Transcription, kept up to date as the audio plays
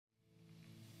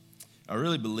I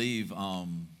really believe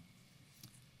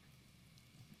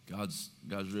God's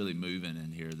really moving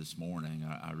in here this morning.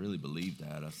 I really believe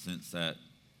that. I sense that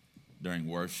during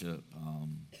worship.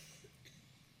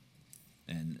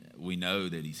 And we know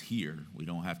that he's here. We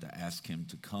don't have to ask him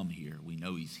to come here. We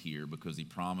know he's here because he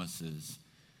promises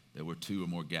that where two or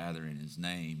more gather in his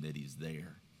name, that he's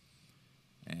there.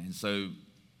 And so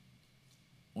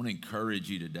I want to encourage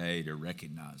you today to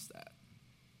recognize that.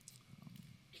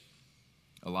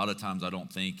 A lot of times I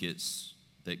don't think it's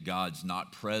that God's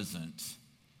not present.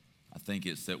 I think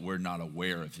it's that we're not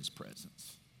aware of his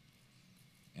presence.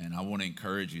 And I want to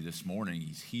encourage you this morning,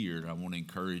 he's here. I want to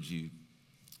encourage you,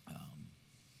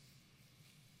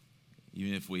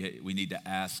 even if we need to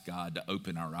ask God to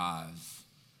open our eyes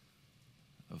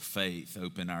of faith,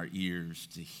 open our ears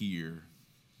to hear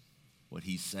what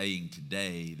he's saying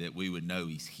today, that we would know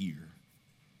he's here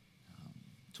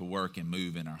to work and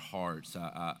move in our hearts.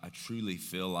 I truly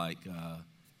feel like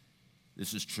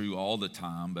this is true all the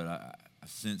time, but I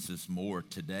sense this more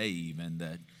today even,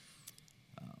 that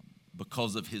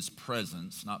because of his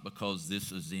presence, not because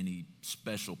this is any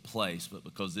special place, but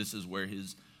because this is where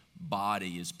his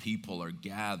body, his people are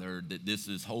gathered, that this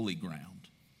is holy ground.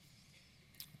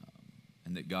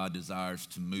 And that God desires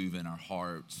to move in our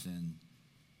hearts in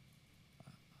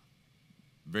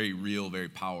very real, very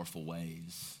powerful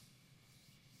ways.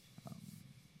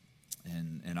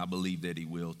 And I believe that he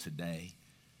will today.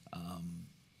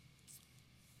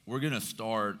 We're going to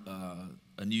start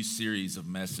a new series of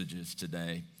messages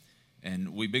today.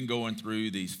 And we've been going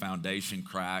through these foundation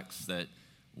cracks that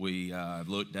we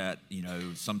looked at,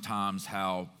 sometimes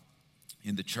how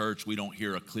in the church we don't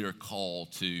hear a clear call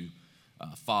to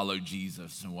follow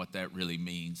Jesus and what that really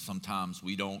means. Sometimes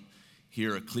we don't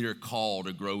hear a clear call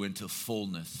to grow into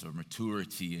fullness or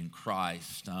maturity in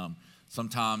Christ.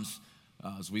 Sometimes,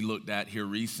 as we looked at here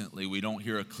recently, we don't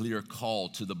hear a clear call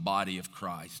to the body of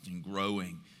Christ and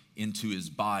growing into his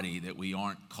body, that we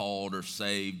aren't called or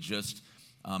saved just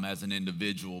as an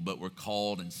individual, but we're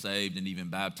called and saved and even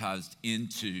baptized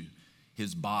into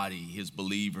his body, his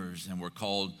believers, and we're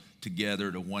called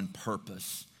together to one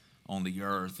purpose on the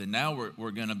earth. And now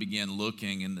we're going to begin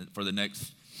looking for the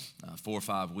next 4 or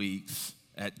 5 weeks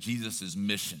at Jesus'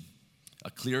 mission, a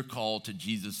clear call to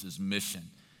Jesus' mission.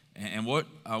 And what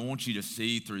I want you to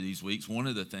see through these weeks, one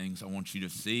of the things I want you to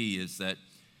see is that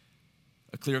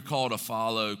a clear call to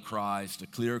follow Christ, a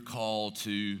clear call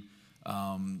to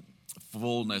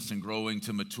fullness and growing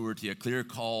to maturity, a clear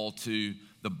call to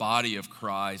the body of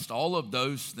Christ. All of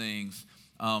those things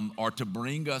are to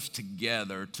bring us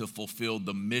together to fulfill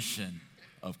the mission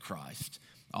of Christ.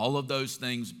 All of those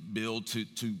things build to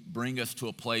bring us to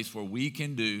a place where we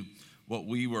can do what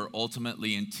we were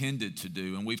ultimately intended to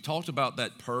do. And we've talked about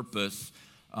that purpose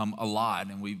a lot,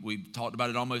 and we've talked about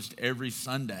it almost every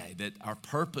Sunday, that our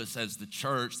purpose as the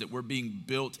church, that we're being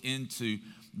built into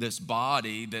this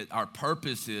body, that our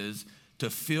purpose is to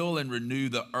fill and renew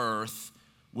the earth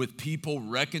with people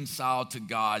reconciled to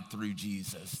God through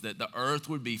Jesus, that the earth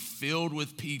would be filled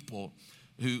with people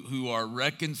who are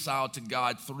reconciled to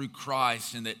God through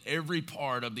Christ, and that every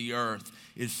part of the earth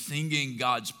is singing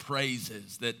God's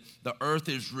praises, that the earth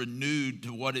is renewed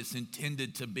to what it's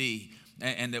intended to be,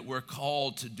 and that we're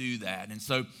called to do that. And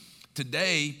so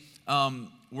today,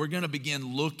 we're going to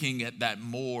begin looking at that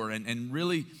more and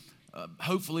really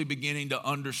hopefully beginning to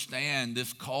understand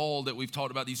this call that we've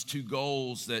talked about, these two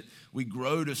goals, that we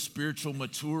grow to spiritual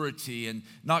maturity, and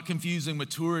not confusing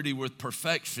maturity with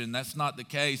perfection. That's not the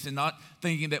case, and not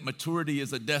thinking that maturity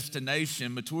is a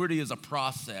destination. Maturity is a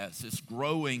process. It's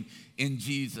growing in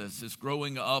Jesus. It's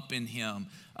growing up in him.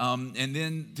 And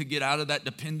then to get out of that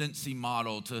dependency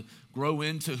model, to grow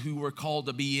into who we're called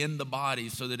to be in the body,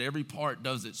 so that every part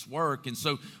does its work. And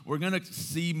so we're going to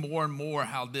see more and more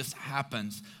how this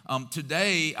happens.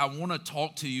 Today, I want to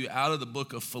talk to you out of the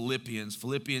book of Philippians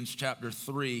chapter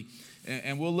 3.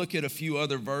 And we'll look at a few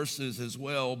other verses as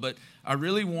well. But I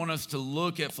really want us to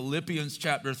look at Philippians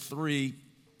chapter 3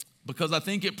 because I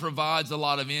think it provides a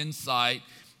lot of insight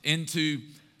into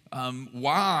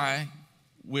why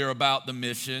we're about the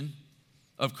mission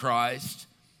of Christ,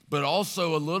 but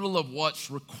also a little of what's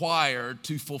required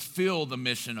to fulfill the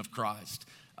mission of Christ.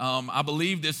 I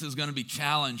believe this is going to be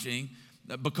challenging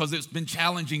because it's been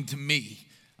challenging to me.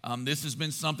 This has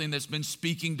been something that's been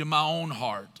speaking to my own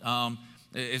heart.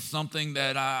 It's something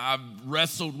that I've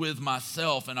wrestled with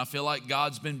myself, and I feel like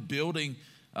God's been building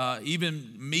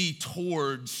even me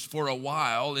towards for a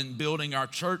while, and building our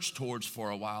church towards for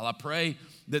a while. I pray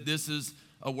that this is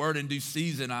a word in due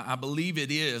season. I believe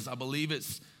it is. I believe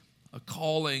it's a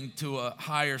calling to a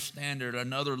higher standard,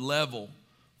 another level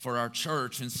for our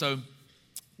church. And so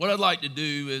what I'd like to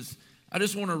do is I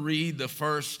just want to read the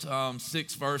first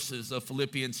 6 verses of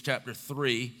Philippians chapter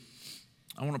 3.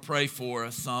 I want to pray for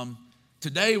us.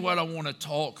 Today, what I want to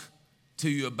talk to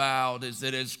you about is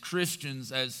that as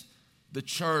Christians, as the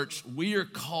church, we're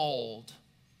called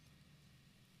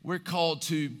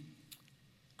to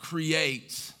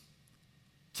create,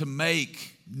 to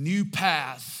make new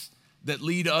paths that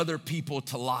lead other people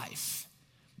to life.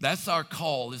 That's our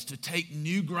call, is to take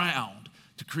new ground,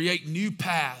 to create new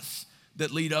paths that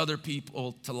lead other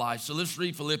people to life. So let's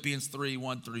read Philippians 3,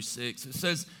 1 through 6. It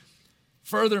says,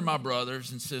 "Further, my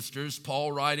brothers and sisters,"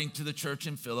 Paul writing to the church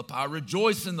in Philippi,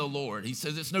 "rejoice in the Lord." He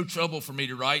says, it's no trouble for me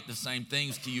to write the same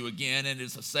things to you again, and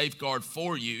it's a safeguard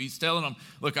for you. He's telling them,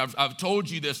 look, I've told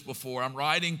you this before. I'm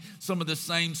writing some of the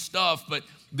same stuff, but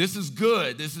this is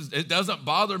good. It doesn't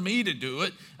bother me to do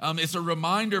it. It's a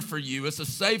reminder for you. It's a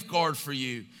safeguard for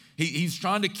you. He's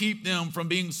trying to keep them from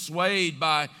being swayed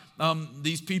by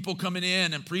these people coming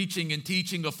in and preaching and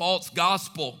teaching a false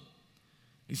gospel.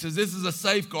 He says, this is a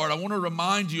safeguard. I want to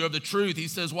remind you of the truth. He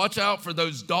says, watch out for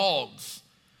those dogs,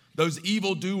 those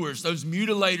evildoers, those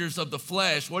mutilators of the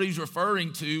flesh. What he's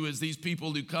referring to is these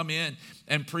people who come in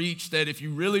and preach that if you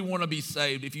really want to be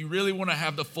saved, if you really want to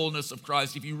have the fullness of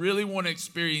Christ, if you really want to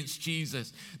experience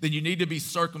Jesus, then you need to be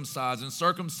circumcised. And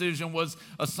circumcision was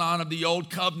a sign of the old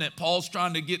covenant. Paul's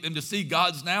trying to get them to see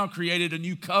God's now created a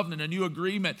new covenant, a new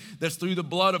agreement that's through the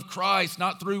blood of Christ,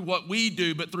 not through what we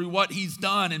do, but through what he's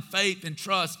done in faith and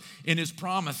trust in his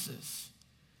promises.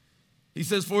 He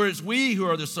says, for it's we who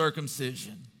are the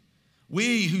circumcision,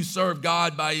 we who serve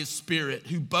God by his Spirit,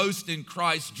 who boast in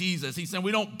Christ Jesus. He said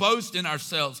we don't boast in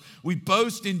ourselves. We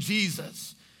boast in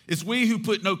Jesus. It's we who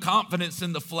put no confidence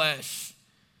in the flesh.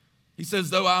 He says,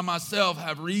 though I myself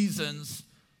have reasons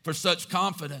for such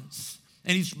confidence.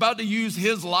 And he's about to use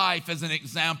his life as an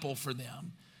example for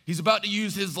them. He's about to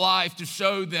use his life to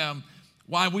show them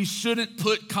why we shouldn't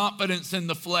put confidence in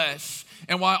the flesh,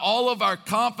 and why all of our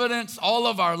confidence, all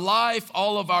of our life,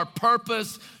 all of our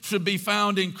purpose should be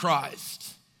found in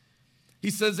Christ.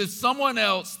 He says, if someone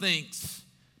else thinks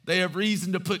they have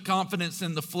reason to put confidence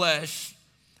in the flesh,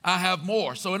 I have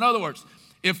more. So in other words,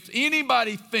 if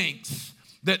anybody thinks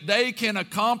that they can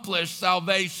accomplish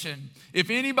salvation, if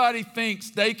anybody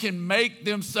thinks they can make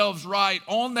themselves right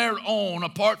on their own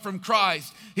apart from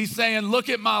Christ, he's saying, look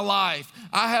at my life.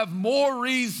 I have more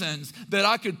reasons that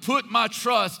I could put my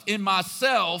trust in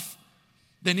myself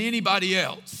than anybody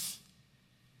else.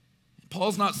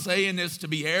 Paul's not saying this to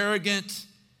be arrogant.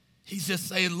 He's just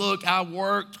saying, look, I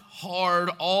worked hard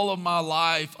all of my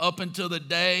life up until the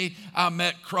day I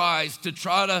met Christ to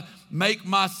try to make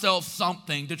myself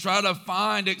something, to try to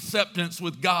find acceptance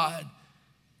with God.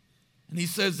 And he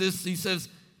says this, he says,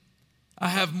 I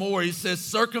have more. He says,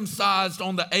 circumcised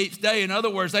on the 8th day. In other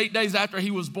words, 8 days after he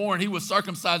was born, he was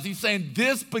circumcised. He's saying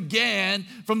this began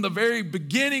from the very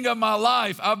beginning of my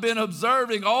life. I've been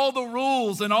observing all the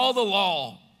rules and all the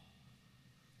law.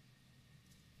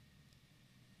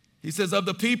 He says, of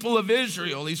the people of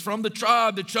Israel, he's from the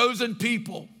tribe, the chosen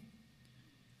people.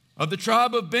 Of the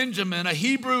tribe of Benjamin, a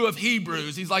Hebrew of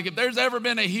Hebrews. He's like, if there's ever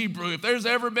been a Hebrew, if there's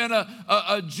ever been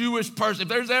a Jewish person, if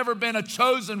there's ever been a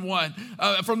chosen one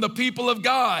from the people of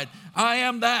God, I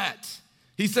am that.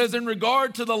 He says, in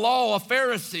regard to the law, a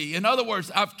Pharisee. In other words,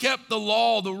 I've kept the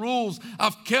law, the rules,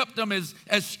 I've kept them as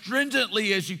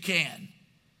stringently as you can.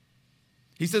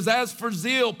 He says, as for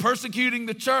zeal, persecuting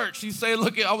the church. He's saying,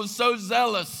 look, I was so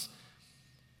zealous.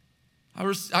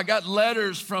 I got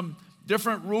letters from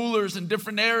different rulers in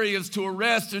different areas to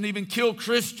arrest and even kill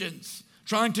Christians,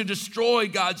 trying to destroy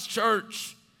God's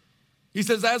church. He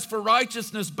says, as for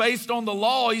righteousness based on the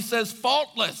law, he says,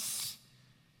 faultless.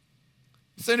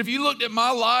 He said, if you looked at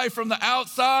my life from the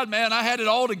outside, man, I had it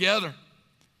all together.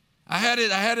 I had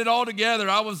it all together.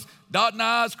 I was dotting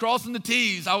I's, crossing the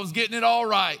T's. I was getting it all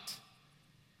right.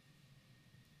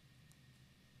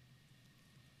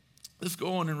 Let's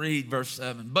go on and read verse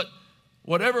 7. But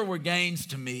whatever were gains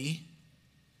to me,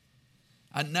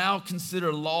 I now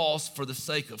consider loss for the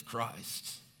sake of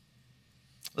Christ.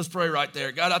 Let's pray right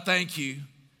there. God, I thank you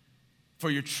for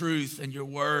your truth and your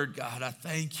word. God, I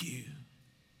thank you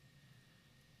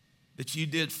that you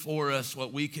did for us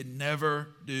what we could never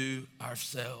do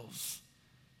ourselves.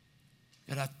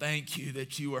 God, I thank you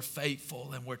that you are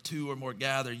faithful, and where two or more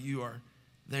gather, you are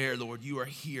there, Lord. You are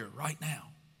here right now.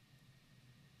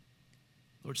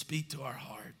 Lord, speak to our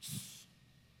hearts.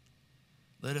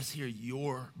 Let us hear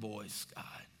your voice, God.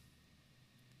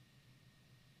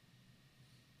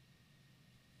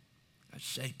 God,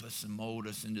 shape us and mold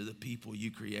us into the people you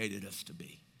created us to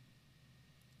be.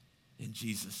 In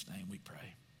Jesus' name we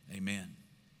pray. Amen.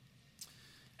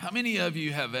 How many of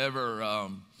you have ever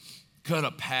cut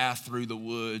a path through the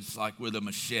woods like with a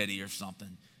machete or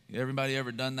something. Everybody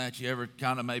ever done that? You ever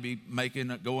kind of maybe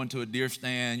going to a deer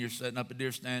stand, you're setting up a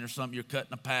deer stand or something, you're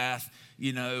cutting a path,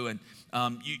 and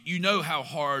you know how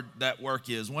hard that work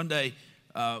is. One day,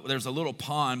 there's a little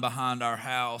pond behind our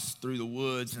house through the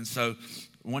woods, and so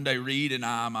one day Reed and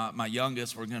I, my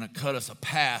youngest, were going to cut us a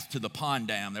path to the pond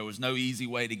dam. There was no easy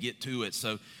way to get to it,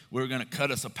 so we were going to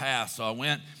cut us a path. So I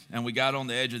went and we got on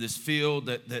the edge of this field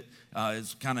that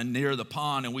is kind of near the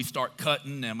pond, and we start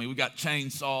cutting. I mean, we got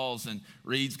chainsaws, and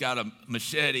Reed's got a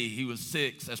machete. He was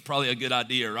 6. That's probably a good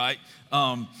idea, right?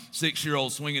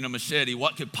 6-year-old swinging a machete.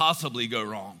 What could possibly go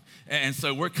wrong? And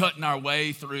so we're cutting our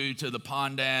way through to the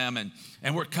pond dam, and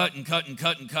we're cutting.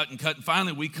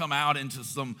 Finally, we come out into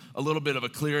a little bit of a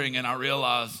clearing, and I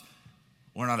realize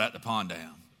we're not at the pond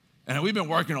dam. And we've been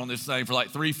working on this thing for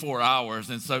like 3-4 hours.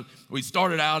 And so we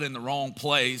started out in the wrong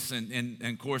place and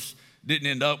of course, didn't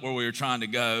end up where we were trying to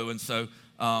go. And so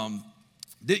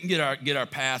didn't get our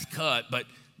path cut. But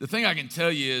the thing I can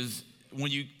tell you is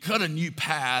when you cut a new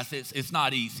path, it's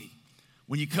not easy.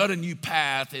 When you cut a new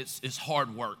path, it's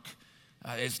hard work.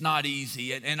 It's not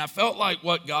easy. And I felt like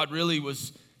what God really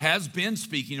has been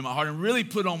speaking to my heart and really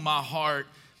put on my heart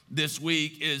this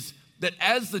week is that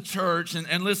as the church,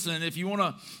 and listen, if you want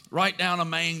to write down a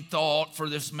main thought for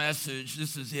this message,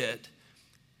 this is it.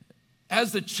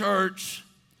 As the church,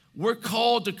 we're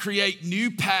called to create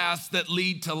new paths that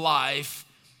lead to life.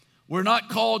 We're not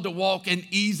called to walk an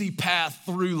easy path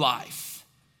through life.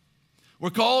 We're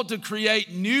called to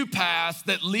create new paths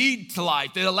that lead to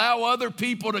life, that allow other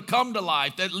people to come to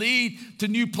life, that lead to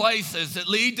new places, that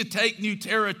lead to take new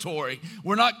territory.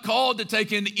 We're not called to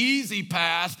take an easy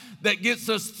path that gets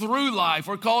us through life.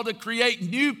 We're called to create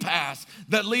new paths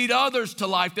that lead others to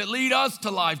life, that lead us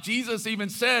to life. Jesus even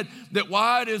said that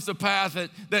wide is the path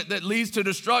that leads to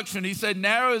destruction. He said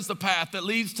narrow is the path that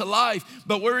leads to life.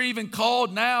 But we're even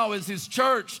called now as his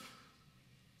church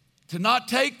to not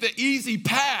take the easy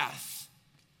path,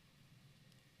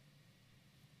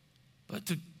 but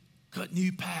to cut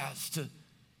new paths, to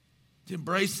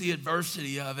embrace the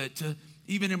adversity of it, to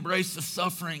even embrace the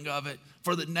suffering of it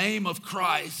for the name of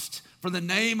Christ, for the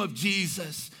name of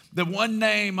Jesus, the one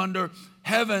name under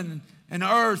heaven and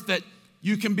earth that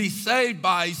you can be saved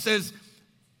by. He says,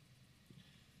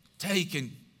 take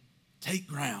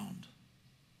ground.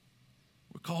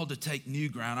 We're called to take new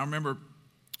ground. I remember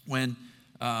when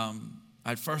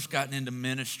I'd first gotten into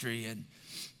ministry and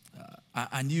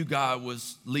I knew God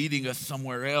was leading us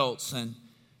somewhere else, and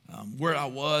where I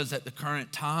was at the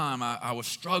current time, I was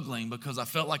struggling because I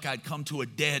felt like I'd come to a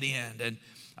dead end, and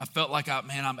I felt like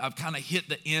I've kind of hit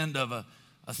the end of a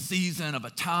season, of a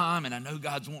time, and I know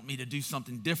God's wanting me to do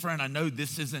something different. I know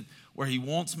this isn't where he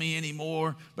wants me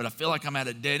anymore, but I feel like I'm at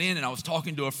a dead end. And I was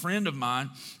talking to a friend of mine,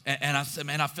 and I said,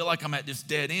 man, I feel like I'm at this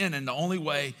dead end, and the only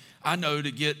way I know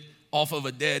to get off of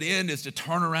a dead end is to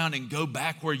turn around and go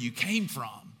back where you came from.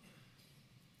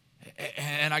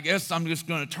 And I guess I'm just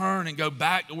going to turn and go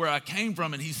back to where I came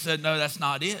from. And he said, no, that's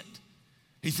not it.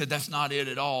 He said, that's not it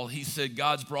at all. He said,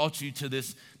 God's brought you to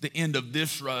the end of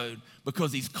this road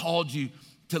because he's called you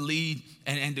to lead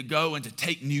and to go and to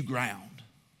take new ground.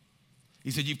 He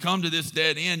said, you've come to this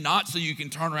dead end, not so you can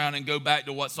turn around and go back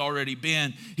to what's already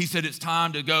been. He said, it's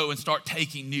time to go and start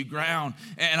taking new ground.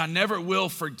 And I never will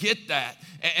forget that.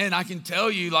 And I can tell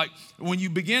you, like, when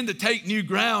you begin to take new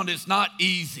ground, it's not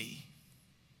easy.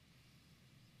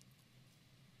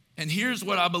 And here's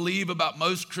what I believe about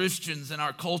most Christians in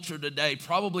our culture today,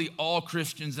 probably all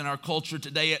Christians in our culture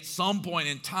today at some point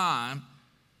in time,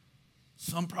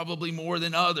 some probably more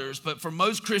than others, but for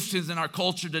most Christians in our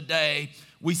culture today,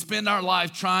 we spend our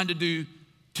life trying to do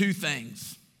two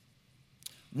things.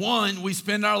 One, we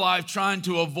spend our life trying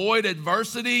to avoid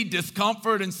adversity,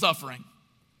 discomfort, and suffering.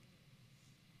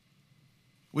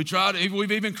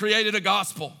 We've even created a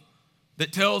gospel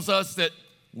that tells us that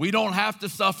we don't have to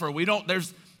suffer.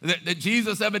 That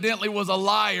Jesus evidently was a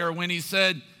liar when he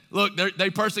said, look, they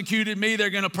persecuted me,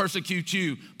 they're going to persecute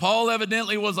you. Paul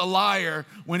evidently was a liar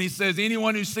when he says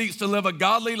anyone who seeks to live a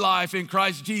godly life in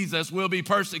Christ Jesus will be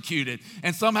persecuted.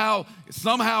 And somehow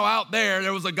out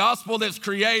there was a gospel that's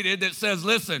created that says,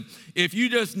 listen, if you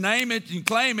just name it and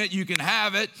claim it, you can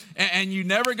have it, and you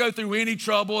never go through any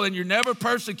trouble, and you're never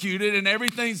persecuted, and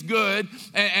everything's good.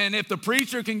 And if the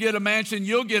preacher can get a mansion,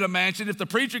 you'll get a mansion. If the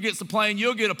preacher gets a plane,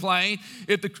 you'll get a plane.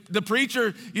 If the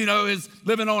preacher, is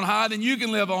living on high, then you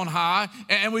can live on high.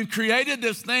 And we've created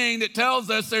this thing that tells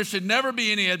us there should never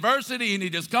be any adversity, any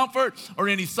discomfort, or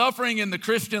any suffering in the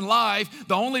Christian life.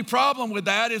 The only problem with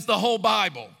that is the whole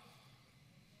Bible.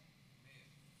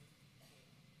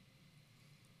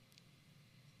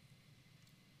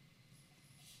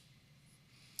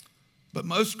 But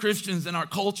most Christians in our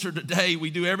culture today, we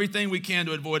do everything we can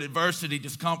to avoid adversity,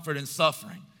 discomfort, and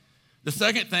suffering. The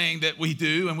second thing that we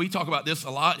do, and we talk about this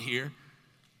a lot here,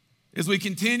 is we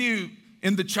continue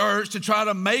in the church to try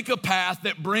to make a path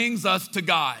that brings us to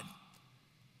God.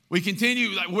 We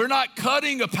continue, we're not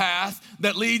cutting a path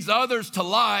that leads others to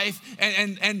life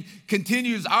and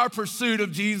continues our pursuit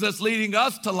of Jesus leading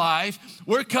us to life.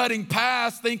 We're cutting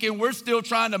paths thinking we're still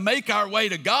trying to make our way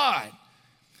to God.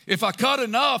 If I cut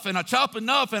enough and I chop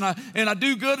enough and I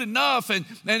do good enough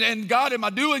and God, am I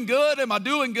doing good? Am I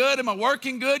doing good? Am I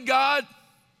working good, God?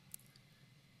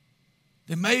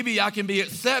 Then maybe I can be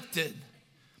accepted.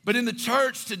 But in the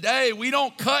church today, we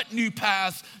don't cut new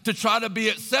paths to try to be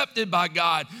accepted by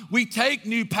God. We take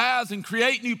new paths and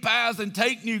create new paths and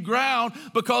take new ground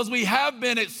because we have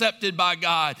been accepted by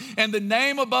God. And the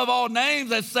name above all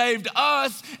names has saved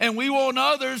us, and we want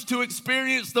others to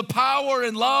experience the power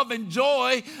and love and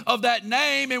joy of that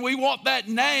name, and we want that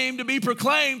name to be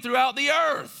proclaimed throughout the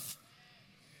earth.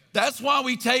 That's why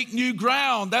we take new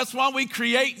ground. That's why we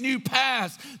create new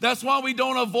paths. That's why we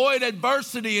don't avoid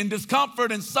adversity and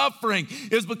discomfort and suffering,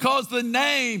 is because the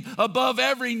name above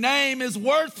every name is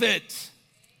worth it.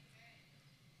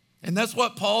 And that's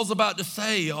what Paul's about to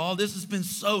say, y'all. This has been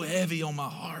so heavy on my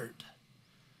heart.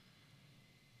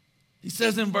 He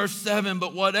says in verse 7,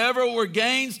 but whatever were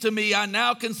gains to me, I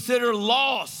now consider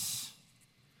loss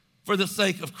for the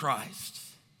sake of Christ.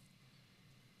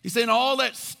 He's saying all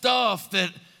that stuff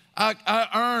that I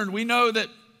earned. We know that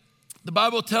the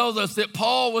Bible tells us that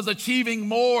Paul was achieving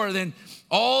more than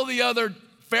all the other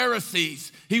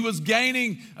Pharisees. He was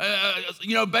gaining,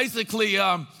 basically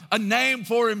a name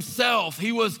for himself.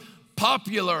 He was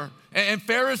popular. And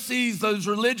Pharisees, those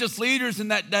religious leaders in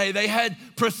that day, they had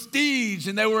prestige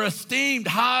and they were esteemed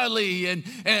highly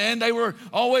and they were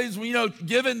always,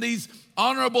 given these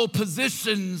honorable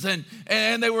positions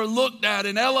and they were looked at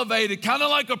and elevated, kind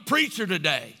of like a preacher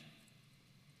today.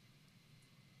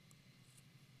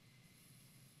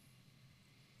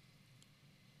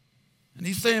 And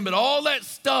he's saying, but all that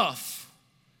stuff,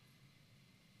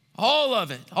 all of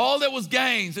it, all that was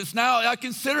gains, it's now, I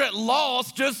consider it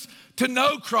loss just to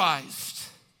know Christ.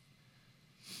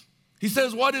 He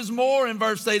says, what is more in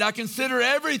verse 8? I consider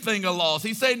everything a loss.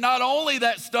 He said, not only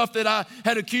that stuff that I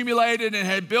had accumulated and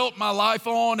had built my life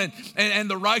on and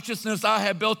the righteousness I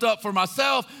had built up for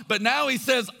myself, but now he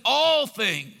says, all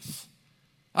things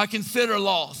I consider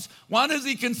loss. Why does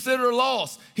he consider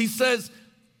loss? He says,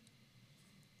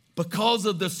 because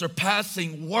of the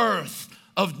surpassing worth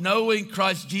of knowing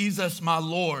Christ Jesus my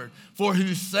Lord, for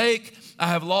whose sake I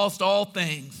have lost all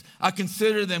things. I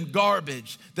consider them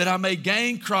garbage, that I may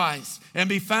gain Christ and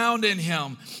be found in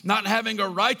him, not having a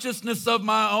righteousness of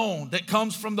my own that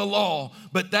comes from the law,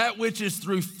 but that which is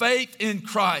through faith in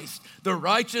Christ, the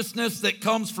righteousness that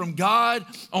comes from God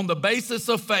on the basis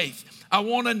of faith. I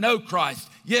want to know Christ.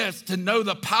 Yes, to know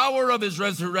the power of his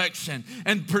resurrection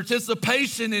and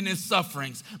participation in his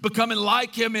sufferings, becoming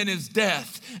like him in his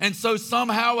death, and so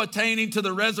somehow attaining to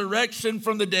the resurrection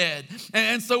from the dead.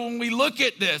 And so when we look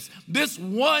at this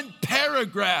one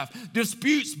paragraph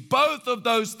disputes both of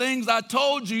those things I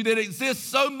told you that exist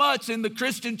so much in the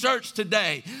Christian church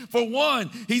today. For one,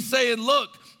 he's saying,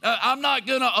 look, I'm not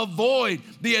going to avoid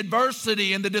the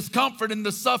adversity and the discomfort and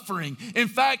the suffering. In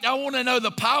fact, I want to know the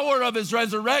power of his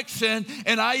resurrection,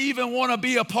 and I even want to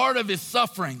be a part of his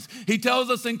sufferings. He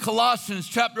tells us in Colossians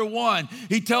chapter 1,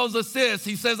 he tells us this.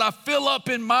 He says, I fill up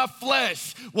in my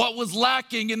flesh what was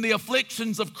lacking in the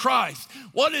afflictions of Christ.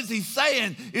 What is he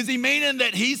saying? Is he meaning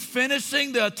that he's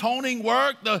finishing the atoning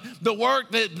work, the work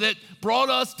that brought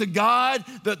us to God,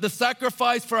 the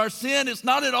sacrifice for our sin? It's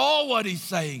not at all what he's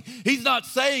saying. He's not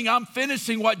saying I'm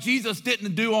finishing what Jesus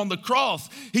didn't do on the cross.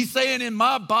 He's saying in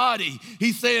my body,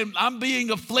 he's saying I'm being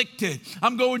afflicted.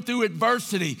 I'm going through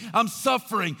adversity. I'm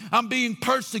suffering. I'm being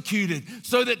persecuted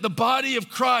so that the body of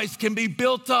Christ can be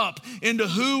built up into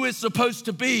who it's supposed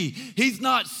to be. He's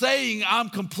not saying I'm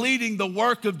completing the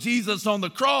work of Jesus on the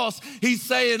cross. He's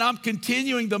saying I'm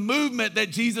continuing the movement that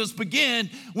Jesus began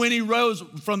when he rose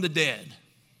from the dead.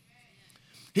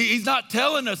 He's not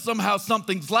telling us somehow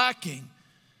something's lacking.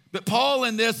 But Paul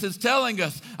in this is telling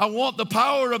us, I want the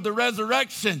power of the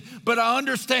resurrection, but I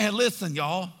understand, listen,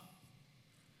 y'all.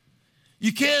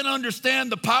 You can't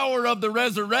understand the power of the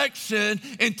resurrection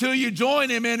until you join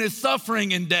him in his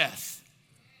suffering and death.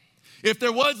 If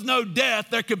there was no death,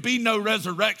 there could be no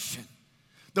resurrection.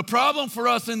 The problem for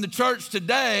us in the church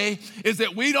today is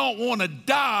that we don't want to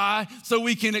die so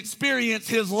we can experience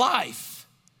his life.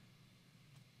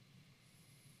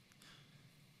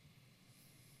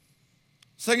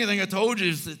 Second thing I told you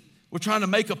is that we're trying to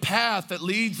make a path that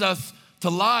leads us to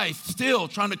life, still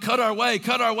trying to cut our way.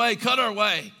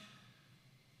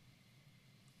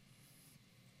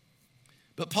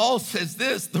 But Paul says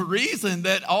this, the reason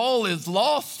that all is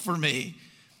lost for me,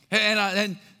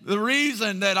 and the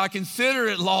reason that I consider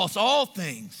it lost, all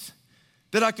things,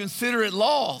 that I consider it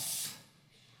lost,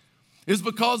 is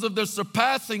because of the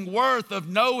surpassing worth of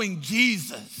knowing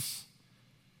Jesus.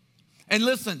 And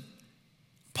listen,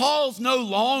 Paul's no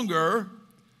longer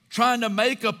trying to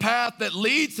make a path that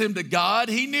leads him to God.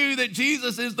 He knew that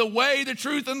Jesus is the way, the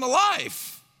truth, and the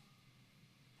life,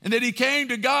 and that he came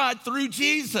to God through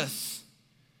Jesus.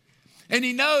 And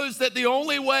he knows that the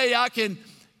only way I can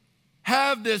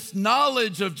have this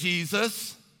knowledge of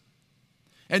Jesus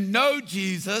and know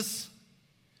Jesus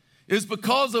is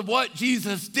because of what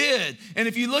Jesus did. And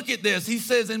if you look at this, he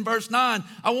says in verse 9,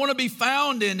 I want to be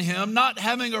found in him, not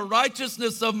having a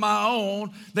righteousness of my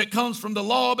own that comes from the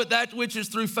law, but that which is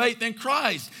through faith in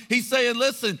Christ. He's saying,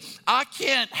 listen, I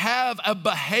can't have a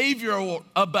behavioral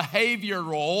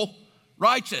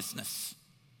righteousness.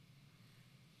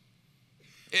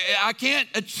 I can't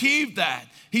achieve that.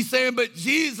 He's saying, but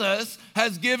Jesus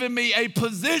has given me a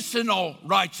positional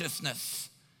righteousness.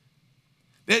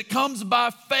 It comes by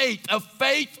faith, a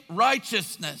faith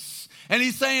righteousness. And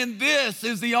he's saying this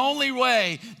is the only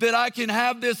way that I can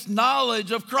have this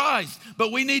knowledge of Christ.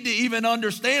 But we need to even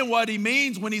understand what he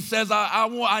means when he says,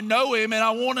 I know him and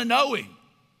I want to know him.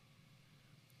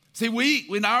 See, we,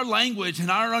 in our language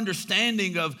and our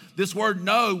understanding of this word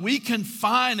know, we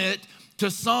confine it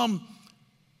to some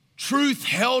truth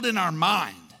held in our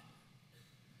mind.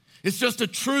 It's just a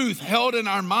truth held in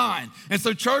our mind. And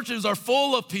so churches are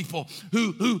full of people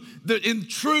who in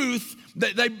truth,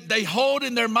 they hold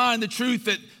in their mind the truth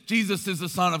that Jesus is the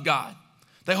Son of God.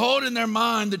 They hold in their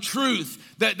mind the truth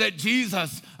that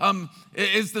Jesus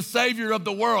is the Savior of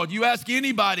the world. You ask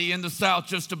anybody in the South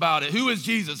just about it. Who is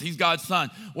Jesus? He's God's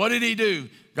Son. What did he do?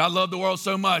 God loved the world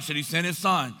so much that he sent his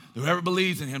Son. Whoever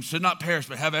believes in him should not perish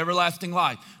but have everlasting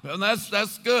life. Well,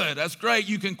 that's good. That's great.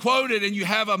 You can quote it and you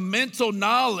have a mental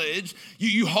knowledge.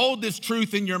 You hold this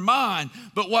truth in your mind.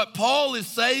 But what Paul is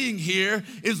saying here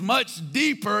is much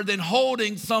deeper than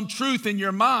holding some truth in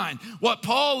your mind. What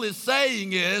Paul is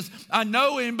saying is, I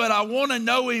know him, but I want to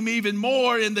know him even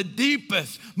more in the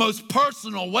deepest, most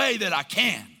personal way that I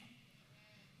can.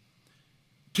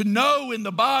 To know in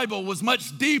the Bible was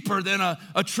much deeper than a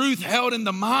truth held in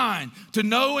the mind. To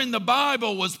know in the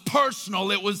Bible was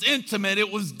personal, it was intimate, it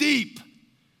was deep.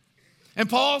 And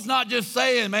Paul's not just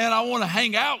saying, man, I want to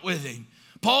hang out with him.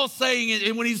 Paul's saying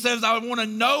it when he says, I want to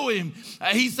know him,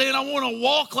 he's saying, I want to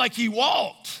walk like he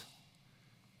walked.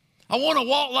 I want to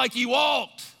walk like he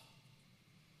walked.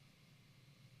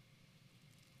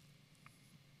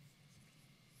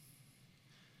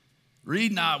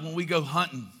 Reed and I, when we go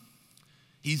hunting,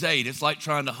 he's 8. It's like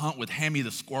trying to hunt with Hammy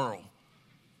the squirrel.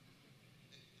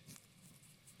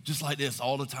 Just like this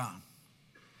all the time.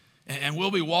 And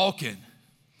we'll be walking,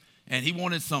 and he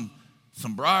wanted some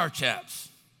briar chaps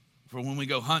for when we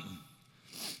go hunting.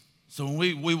 So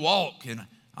when we walk, and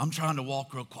I'm trying to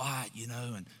walk real quiet,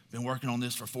 and been working on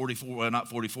this for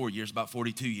 44 years, about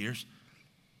 42 years.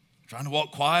 Trying to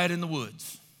walk quiet in the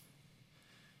woods.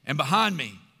 And behind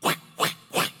me,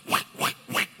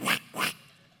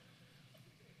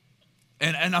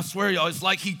 And I swear, y'all, it's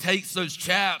like he takes those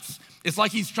chaps. It's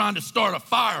like he's trying to start a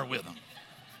fire with them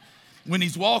when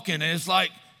he's walking. And it's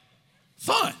like,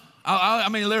 son, I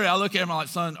mean, literally, I look at him, I'm like,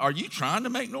 son, are you trying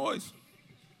to make noise?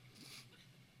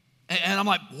 And I'm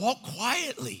like, walk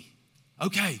quietly.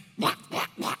 Okay.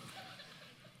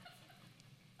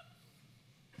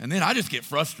 And then I just get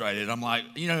frustrated. I'm like,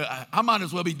 I might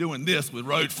as well be doing this with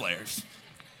road flares.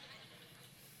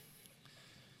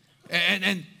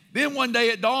 And then one day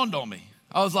it dawned on me.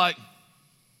 I was like,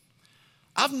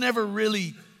 I've never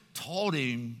really taught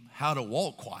him how to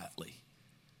walk quietly.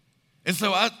 And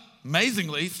so I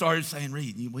amazingly started saying,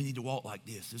 Reed, we need to walk like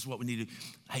this. This is what we need to do.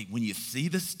 Hey, when you see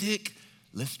the stick,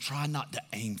 let's try not to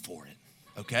aim for it,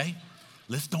 okay?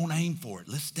 Let's don't aim for it.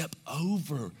 Let's step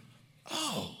over.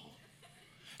 Oh.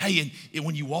 Hey, and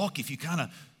when you walk, if you kind of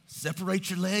separate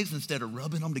your legs instead of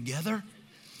rubbing them together,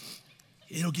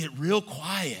 it'll get real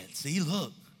quiet. See,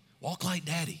 look, walk like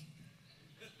daddy.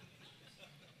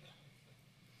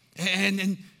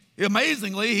 And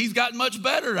amazingly, he's gotten much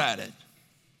better at it.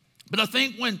 But I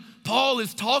think when Paul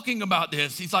is talking about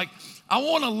this, he's like, I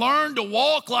want to learn to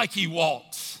walk like he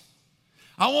walks.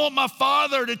 I want my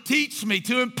Father to teach me,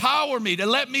 to empower me, to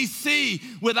let me see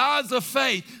with eyes of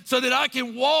faith so that I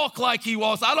can walk like he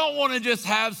walks. I don't want to just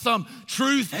have some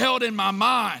truth held in my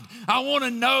mind. I want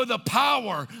to know the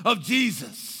power of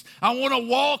Jesus. I want to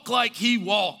walk like he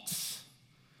walks.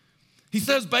 He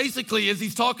says basically, as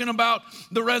he's talking about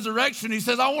the resurrection, he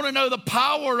says, I want to know the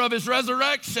power of his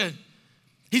resurrection.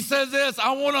 He says this,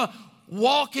 I want to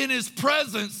walk in his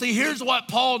presence. See, here's what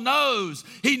Paul knows.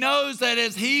 He knows that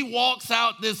as he walks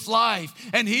out this life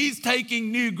and he's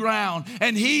taking new ground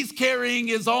and he's carrying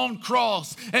his own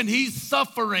cross and he's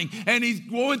suffering and he's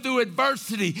going through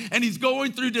adversity and he's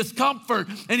going through discomfort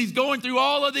and he's going through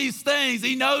all of these things,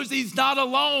 he knows he's not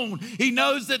alone. He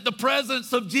knows that the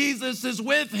presence of Jesus is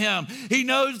with him. He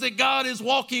knows that God is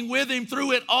walking with him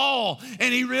through it all.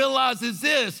 And he realizes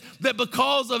this, that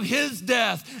because of his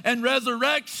death and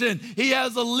resurrection, he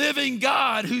has a living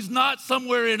God who's not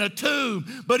somewhere in a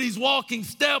tomb, but he's walking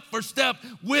step for step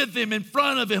with him, in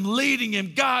front of him, leading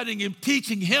him, guiding him,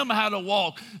 teaching him how to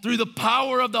walk through the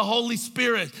power of the Holy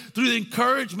Spirit, through the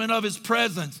encouragement of his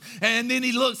presence. And then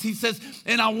he looks, he says,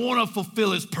 and I want to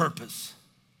fulfill his purpose.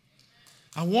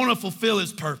 I want to fulfill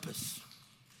his purpose.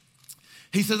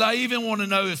 He says, I even want to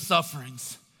know his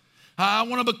sufferings. I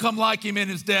want to become like him in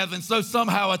his death and so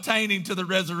somehow attaining to the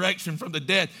resurrection from the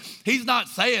dead. He's not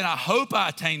saying, I hope I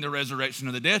attain the resurrection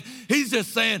of the dead. He's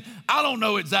just saying, I don't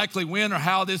know exactly when or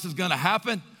how this is going to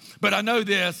happen, but I know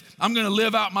this, I'm going to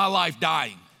live out my life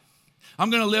dying. I'm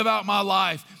going to live out my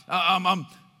life I'm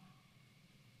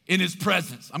in his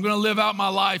presence. I'm going to live out my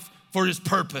life for his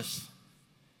purpose.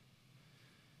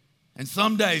 And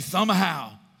someday,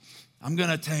 somehow, I'm going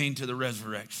to attain to the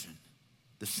resurrection,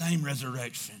 the same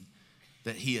resurrection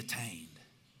that he attained.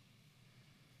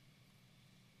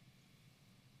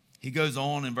 He goes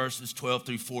on in verses 12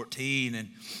 through 14 and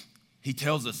he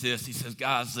tells us this. He says,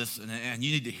 guys, listen, and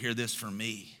you need to hear this from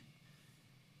me.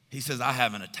 He says, I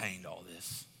haven't attained all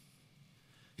this.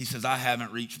 He says, I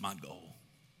haven't reached my goal.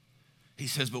 He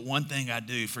says, but one thing I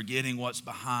do, forgetting what's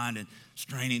behind and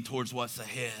straining towards what's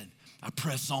ahead, I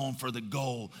press on for the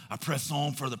goal. I press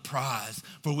on for the prize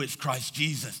for which Christ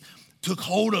Jesus took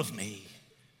hold of me.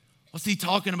 What's he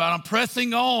talking about? I'm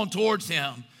pressing on towards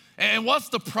him. And what's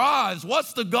the prize?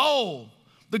 What's the goal?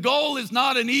 The goal is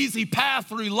not an easy path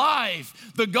through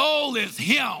life. The goal is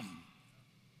him.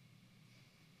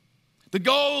 The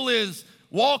goal is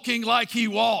walking like he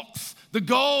walks. The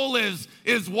goal is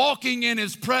walking in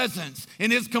his presence,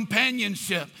 in his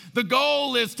companionship. The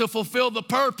goal is to fulfill the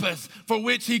purpose for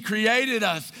which he created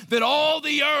us, that all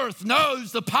the earth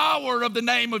knows the power of the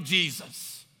name of Jesus.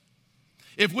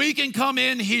 If we can come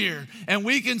in here and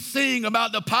we can sing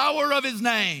about the power of his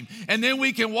name, and then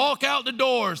we can walk out the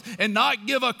doors and not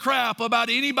give a crap about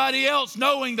anybody else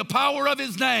knowing the power of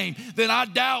his name, then I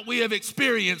doubt we have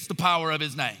experienced the power of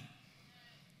his name.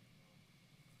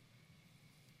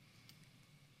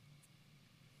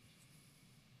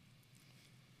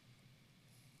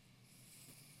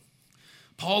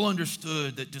 Paul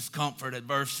understood that discomfort,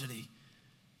 adversity,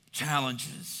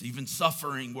 challenges, even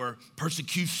suffering,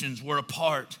 persecutions were a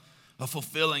part of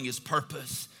fulfilling his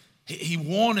purpose. He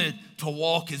wanted to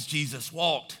walk as Jesus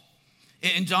walked.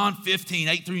 In John 15,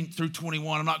 8 through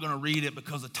 21, I'm not going to read it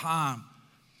because of time,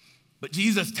 but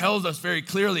Jesus tells us very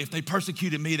clearly, if they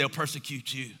persecuted me, they'll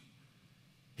persecute you.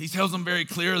 He tells them very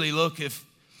clearly, look, if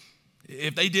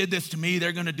they did this to me,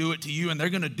 they're going to do it to you, and they're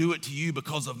going to do it to you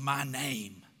because of my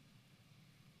name.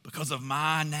 Because of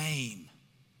my name.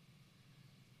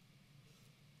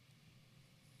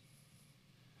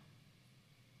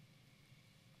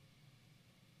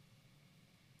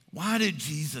 Why did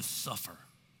Jesus suffer?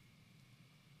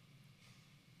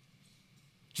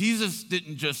 Jesus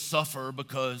didn't just suffer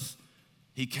because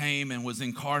he came and was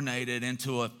incarnated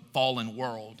into a fallen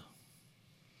world.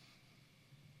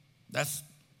 That's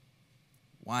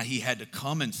why he had to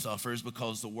come and suffer, is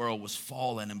because the world was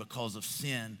fallen and because of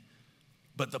sin.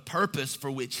 But the purpose for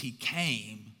which he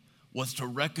came was to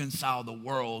reconcile the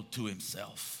world to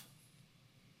himself.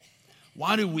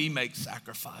 Why do we make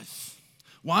sacrifice?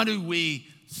 Why do we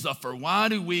suffer? Why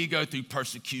do we go through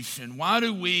persecution? Why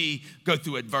do we go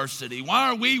through adversity? Why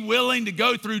are we willing to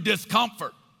go through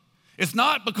discomfort? It's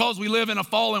not because we live in a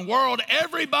fallen world.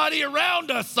 Everybody around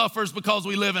us suffers because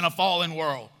we live in a fallen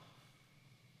world.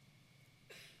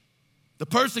 The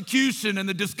persecution and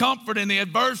the discomfort and the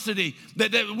adversity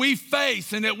that we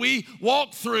face and that we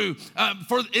walk through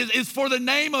is for the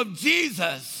name of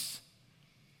Jesus.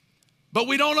 But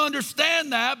we don't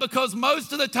understand that because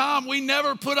most of the time we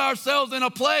never put ourselves in a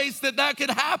place that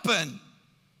could happen.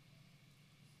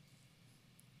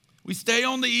 We stay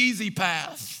on the easy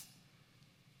path.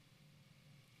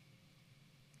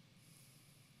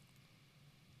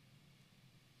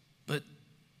 But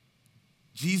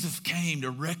Jesus came to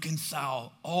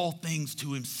reconcile all things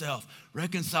to himself,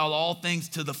 reconcile all things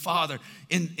to the Father.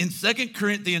 In 2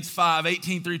 Corinthians 5,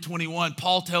 18 through 21,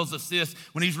 Paul tells us this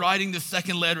when he's writing the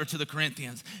second letter to the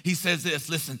Corinthians. He says this,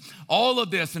 listen, all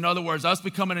of this, in other words, us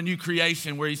becoming a new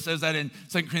creation, where he says that in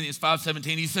 2 Corinthians 5,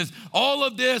 17, he says, all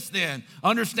of this then,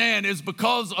 understand, is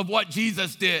because of what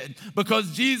Jesus did,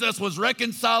 because Jesus was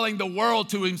reconciling the world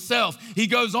to himself. He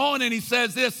goes on and he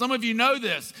says this, some of you know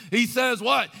this. He says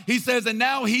what? He says, and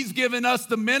now he's given us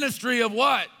the ministry of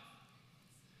what?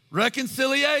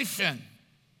 Reconciliation.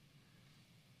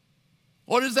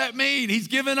 What does that mean? He's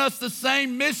given us the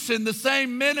same mission, the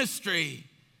same ministry.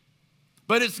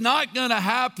 But it's not going to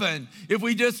happen if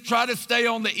we just try to stay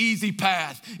on the easy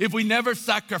path, if we never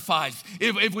sacrifice,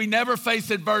 if we never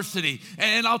face adversity.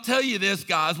 And I'll tell you this,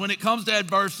 guys, when it comes to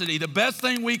adversity, the best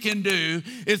thing we can do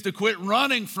is to quit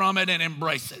running from it and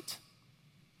embrace it,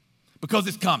 because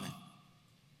it's coming.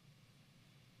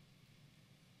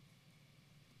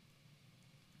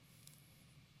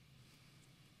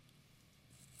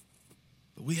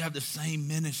 We have the same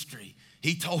ministry.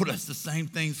 He told us the same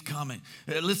thing's coming.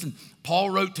 Listen, Paul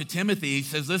wrote to Timothy. He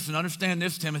says, listen, understand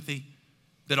this, Timothy,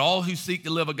 that all who seek to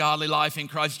live a godly life in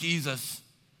Christ Jesus,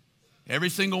 every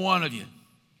single one of you.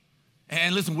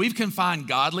 And listen, we've confined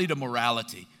godly to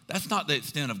morality. That's not the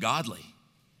extent of godly.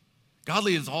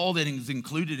 Godly is all that is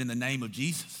included in the name of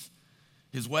Jesus.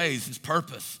 His ways, his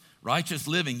purpose, righteous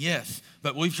living, yes.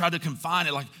 But we've tried to confine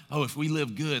it like, oh, if we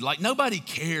live good. Like nobody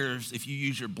cares if you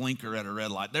use your blinker at a red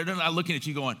light. They're not looking at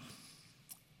you going,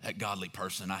 that godly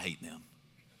person, I hate them.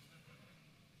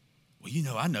 Well, you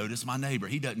know, I noticed my neighbor,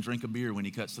 he doesn't drink a beer when he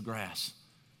cuts the grass.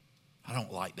 I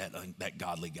don't like that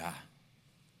godly guy.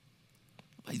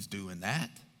 Nobody's doing that.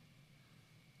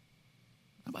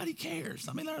 Nobody cares.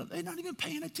 I mean, they're not even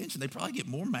paying attention. They probably get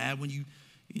more mad when you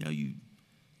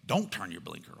don't turn your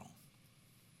blinker on.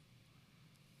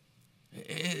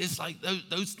 It's like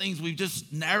those things, we've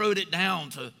just narrowed it down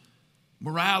to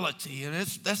morality, and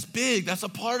that's big. That's a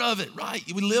part of it, right?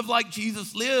 We live like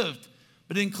Jesus lived,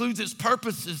 but it includes its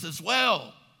purposes as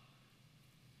well.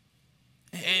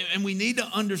 And we need to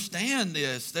understand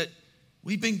this, that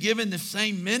we've been given the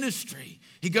same ministry.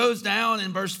 He goes down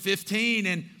in verse 15,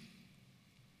 and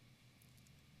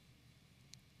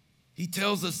he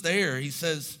tells us there, he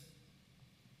says,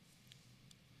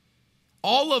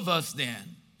 all of us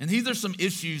then, and these are some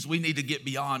issues we need to get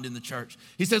beyond in the church.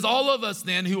 He says, all of us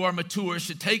then who are mature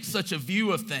should take such a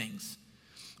view of things.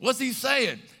 What's he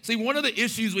saying? See, one of the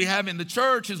issues we have in the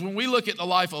church is when we look at the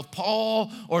life of Paul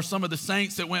or some of the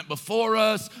saints that went before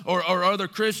us or other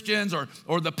Christians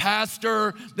or the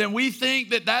pastor, then we think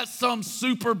that that's some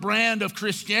super brand of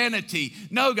Christianity.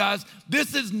 No, guys,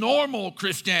 this is normal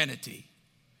Christianity.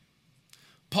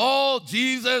 Paul,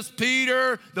 Jesus,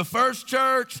 Peter, the first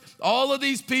church, all of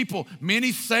these people,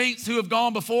 many saints who have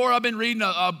gone before. I've been reading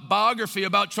a biography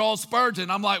about Charles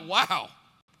Spurgeon. I'm like, wow.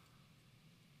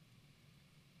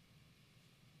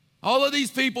 All of these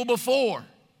people before,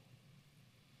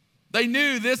 they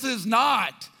knew this is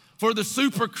not for the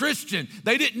super Christian.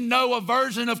 They didn't know a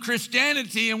version of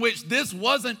Christianity in which this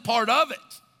wasn't part of it.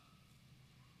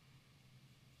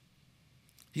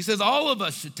 He says all of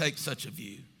us should take such a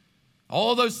view.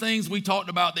 All those things we talked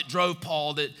about that drove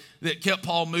Paul, that kept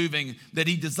Paul moving, that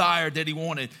he desired, that he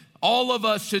wanted. All of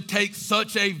us should take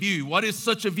such a view. What is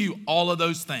such a view? All of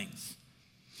those things.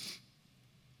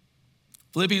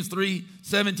 Philippians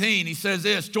 3:17, he says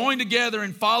this, join together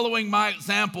in following my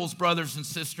examples, brothers and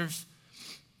sisters.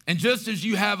 And just as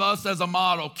you have us as a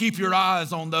model, keep your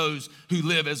eyes on those who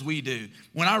live as we do.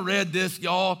 When I read this,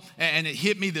 y'all, and it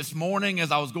hit me this morning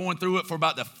as I was going through it for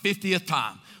about the 50th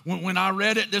time. When I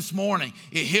read it this morning,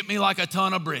 it hit me like a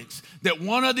ton of bricks. That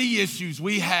one of the issues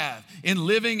we have in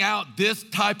living out this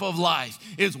type of life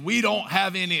is we don't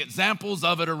have any examples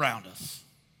of it around us.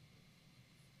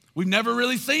 We've never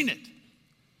really seen it.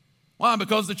 Why?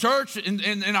 Because the church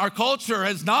in our culture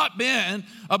has not been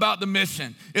about the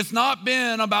mission. It's not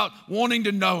been about wanting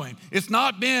to know him. It's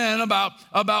not been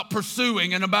about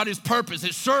pursuing and about his purpose.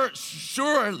 It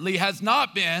surely has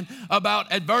not been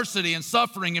about adversity and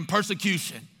suffering and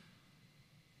persecution.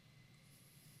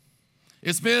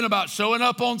 It's been about showing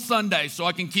up on Sunday so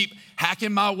I can keep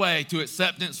hacking my way to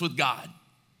acceptance with God.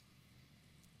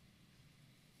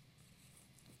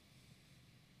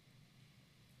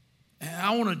 And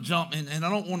I want to jump in, and I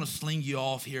don't want to sling you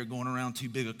off here going around too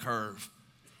big a curve,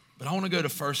 but I want to go to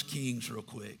 1 Kings real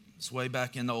quick. It's way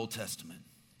back in the Old Testament.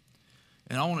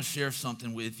 And I want to share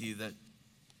something with you that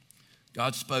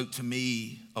God spoke to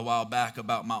me a while back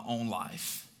about my own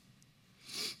life,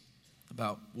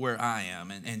 about where I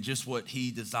am and just what he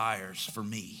desires for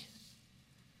me.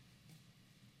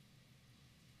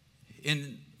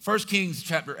 In 1 Kings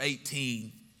chapter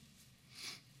 18,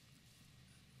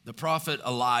 the prophet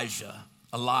Elijah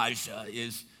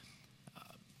is,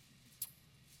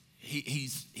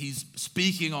 he's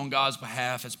speaking on God's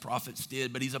behalf as prophets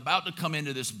did, but he's about to come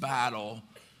into this battle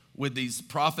with these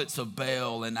prophets of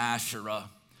Baal and Asherah.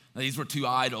 Now, these were two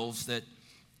idols that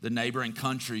the neighboring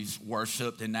countries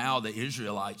worshiped, and now the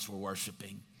Israelites were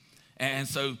worshiping. And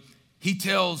so he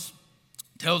tells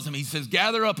him, he says,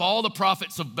 gather up all the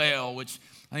prophets of Baal, which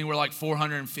I think we're like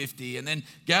 450, and then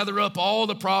gather up all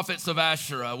the prophets of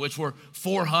Asherah, which were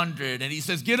 400. And he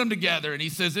says, get them together. And he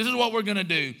says, this is what we're going to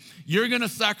do. You're going to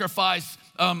sacrifice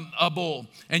a bull,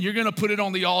 and you're going to put it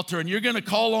on the altar, and you're going to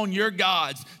call on your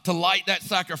gods to light that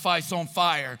sacrifice on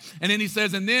fire. And then he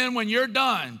says, and then when you're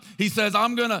done, he says,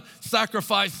 I'm going to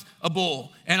sacrifice a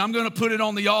bull, and I'm going to put it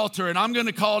on the altar, and I'm going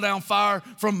to call down fire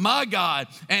from my God.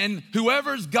 And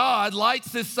whoever's God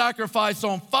lights this sacrifice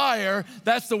on fire,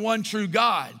 that's the one true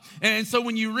God. And so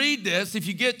when you read this, if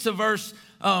you get to verse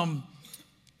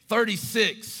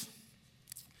 36,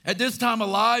 at this time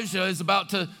Elijah is about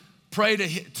to pray to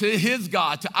his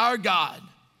God, to our God.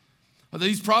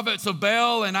 These prophets of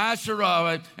Baal and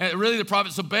Asherah, really the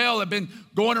prophets of Baal have been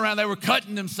going around, they were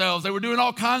cutting themselves, they were doing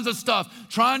all kinds of stuff,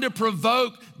 trying to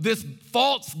provoke this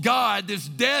false God, this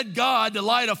dead God to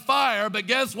light a fire, but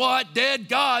guess what? Dead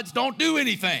gods don't do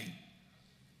anything.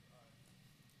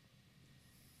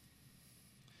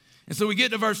 And so we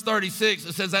get to verse 36,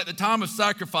 it says, at the time of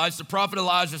sacrifice, the prophet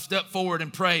Elijah stepped forward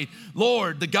and prayed,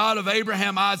 Lord, the God of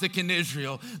Abraham, Isaac, and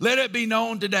Israel, let it be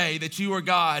known today that you are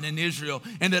God in Israel,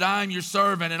 and that I am your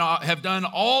servant, and I have done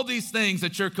all these things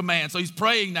at your command. So he's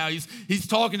praying now, he's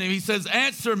talking to him. He says,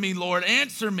 answer me, Lord,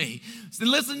 answer me. And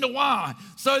listen to why.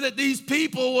 So that these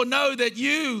people will know that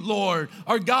you, Lord,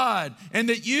 are God, and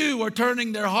that you are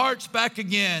turning their hearts back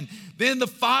again. Then the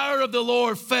fire of the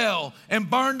Lord fell and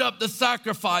burned up the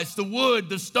sacrifice, the wood,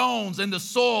 the stones, and the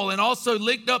soil, and also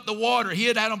licked up the water. He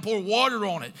had them pour water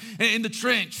on it in the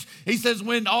trench. He says,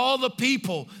 when all the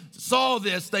people saw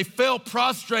this, they fell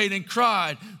prostrate and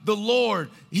cried, the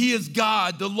Lord, He is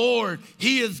God. The Lord,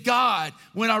 He is God.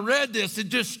 When I read this, it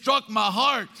just struck my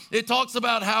heart. It talks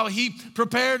about how He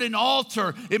prepared an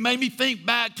altar. It made me think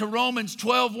back to Romans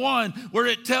 12:1, where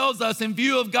it tells us, in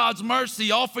view of God's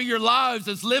mercy, offer your lives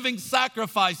as living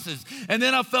sacrifices. And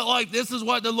then I felt like this is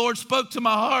what the Lord spoke to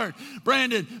my heart.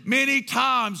 Brandon, many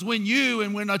times when you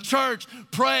and when a church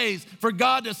prays for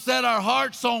God to set our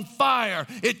hearts on fire,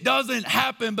 it doesn't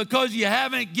happen because you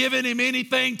haven't given Him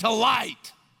anything to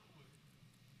light.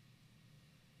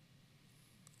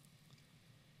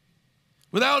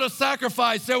 Without a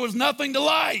sacrifice, there was nothing to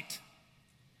light.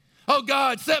 Oh,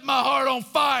 God, set my heart on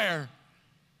fire.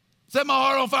 Set my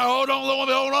heart on fire. Oh,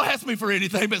 don't ask me for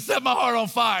anything, but set my heart on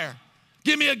fire.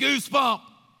 Give me a goosebump.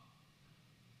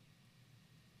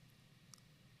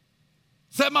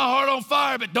 Set my heart on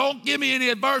fire, but don't give me any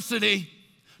adversity.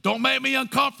 Don't make me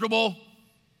uncomfortable.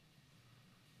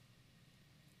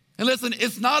 And listen,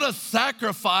 it's not a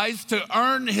sacrifice to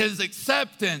earn His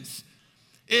acceptance.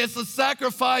 It's a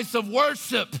sacrifice of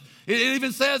worship. It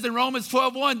even says in Romans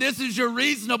 12:1, this is your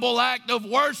reasonable act of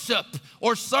worship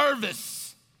or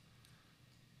service.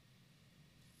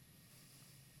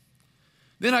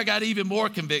 Then I got even more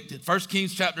convicted. 1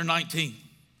 Kings chapter 19.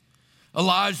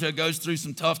 Elijah goes through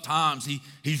some tough times.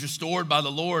 He's restored by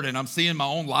the Lord, and I'm seeing my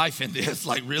own life in this,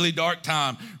 like really dark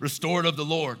time, restored of the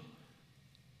Lord.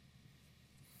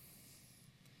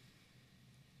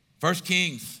 1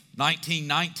 Kings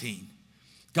 19:19.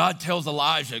 God tells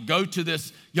Elijah, go to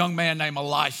this young man named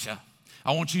Elisha.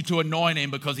 I want you to anoint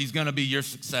him because he's going to be your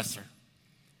successor.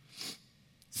 It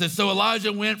says, so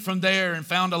Elijah went from there and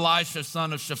found Elisha,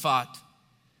 son of Shaphat.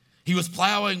 He was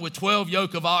plowing with 12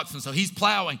 yoke of oxen. So he's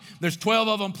plowing. There's 12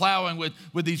 of them plowing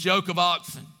with these yoke of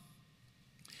oxen.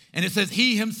 And it says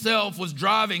he himself was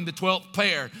driving the 12th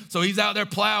pair. So he's out there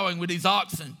plowing with these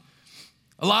oxen.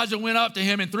 Elijah went up to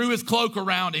him and threw his cloak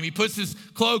around him. He puts his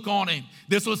cloak on him.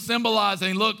 This was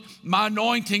symbolizing, look, my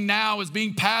anointing now is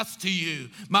being passed to you.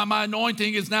 My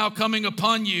anointing is now coming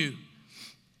upon you.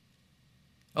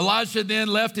 Elisha then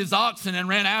left his oxen and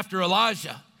ran after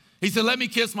Elijah. He said, let me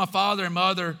kiss my father and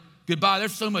mother goodbye.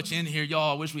 There's so much in here,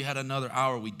 y'all. I wish we had another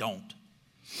hour. We don't.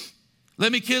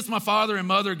 Let me kiss my father and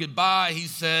mother goodbye, he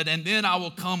said, and then I will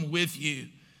come with you.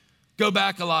 Go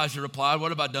back, Elijah replied.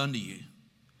 What have I done to you?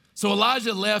 So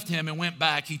Elijah left him and went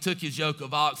back. He took his yoke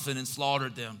of oxen and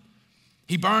slaughtered them.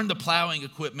 He burned the plowing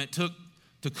equipment, took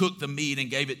to cook the meat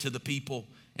and gave it to the people,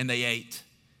 and they ate.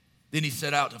 Then he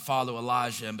set out to follow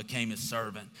Elijah and became his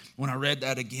servant. When I read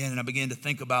that again and I began to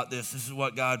think about this is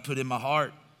what God put in my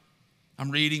heart. I'm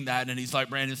reading that, and he's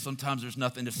like, Brandon, sometimes there's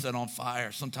nothing to set on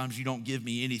fire. Sometimes you don't give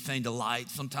me anything to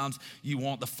light. Sometimes you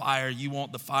want the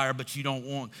fire, but you don't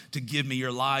want to give me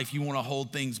your life. You want to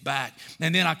hold things back.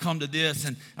 And then I come to this,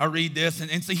 and I read this,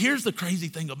 and so here's the crazy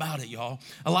thing about it, y'all.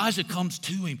 Elijah comes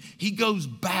to him. He goes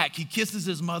back. He kisses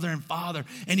his mother and father,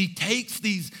 and he takes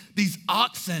these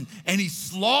oxen, and he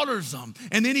slaughters them.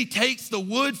 And then he takes the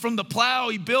wood from the plow.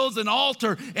 He builds an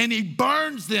altar, and he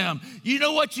burns them. You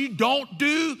know what you don't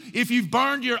do if you've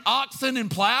burned your oxen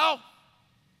and plow?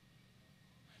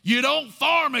 You don't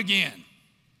farm again.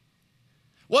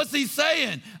 What's he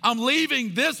saying? I'm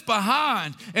leaving this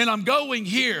behind and I'm going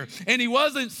here. And he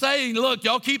wasn't saying, look,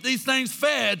 y'all keep these things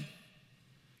fed.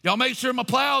 Y'all make sure my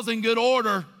plow's in good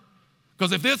order,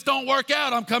 because if this don't work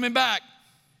out, I'm coming back.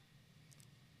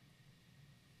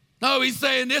 No, he's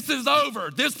saying this is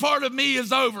over. This part of me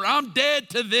is over. I'm dead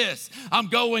to this. I'm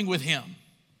going with him.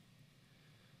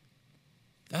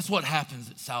 That's what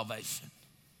happens at salvation.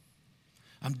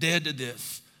 I'm dead to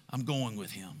this. I'm going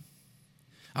with him.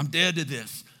 I'm dead to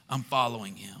this. I'm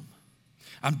following him.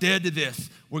 I'm dead to this.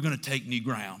 We're going to take new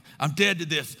ground. I'm dead to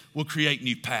this. We'll create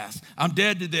new paths. I'm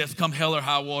dead to this. Come hell or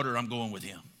high water, I'm going with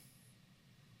him.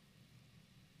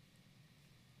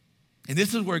 And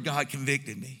this is where God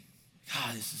convicted me.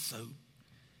 God, this is so.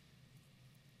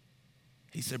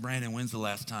 He said, Brandon, when's the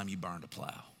last time you burned a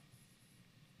plow?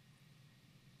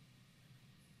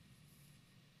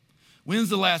 When's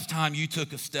the last time you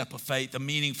took a step of faith, a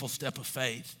meaningful step of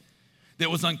faith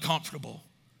that was uncomfortable,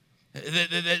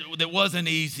 that wasn't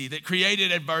easy, that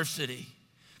created adversity?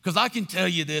 Because I can tell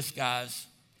you this, guys,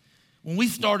 when we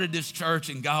started this church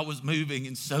and God was moving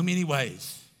in so many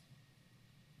ways,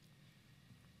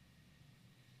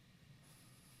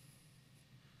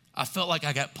 I felt like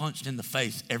I got punched in the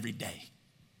face every day.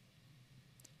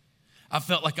 I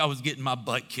felt like I was getting my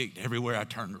butt kicked everywhere I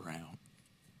turned around.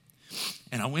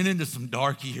 And I went into some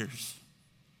dark years.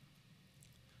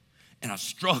 And I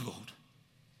struggled.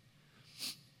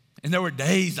 And there were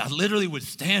days I literally would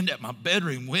stand at my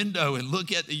bedroom window and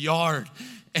look at the yard,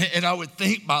 and I would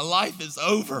think my life is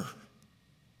over.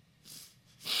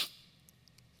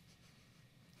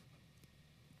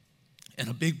 And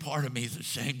a big part of me is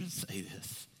ashamed to say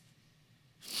this.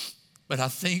 But I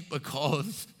think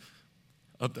because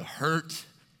of the hurt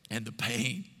and the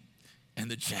pain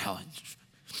and the challenge,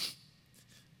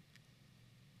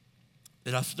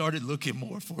 that I started looking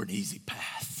more for an easy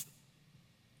path.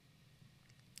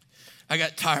 I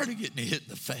got tired of getting hit in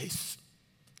the face.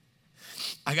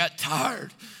 I got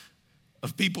tired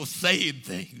of people saying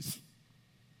things.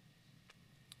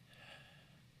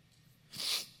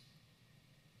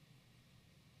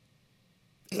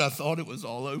 And I thought it was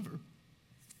all over.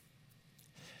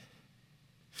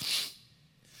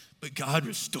 But God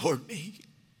restored me.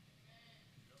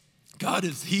 God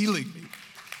is healing me.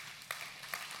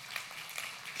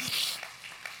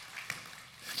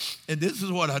 And this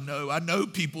is what I know. I know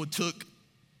people took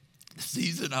the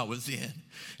season I was in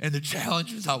and the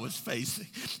challenges I was facing,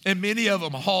 and many of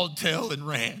them hauled tail and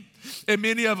ran. And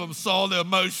many of them saw the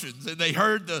emotions, and they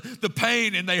heard the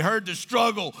pain, and they heard the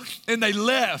struggle, and they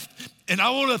left. And I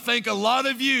want to thank a lot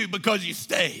of you because you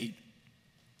stayed.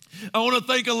 I want to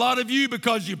thank a lot of you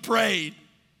because you prayed.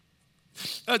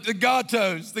 The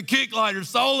Gatos, the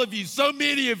Kicklighters, all of you, so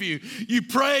many of you, you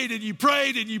prayed and you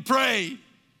prayed and you prayed.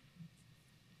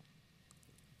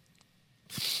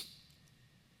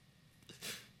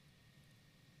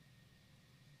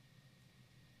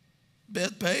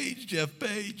 Beth Page, Jeff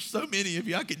Page, so many of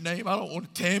you I could name. I don't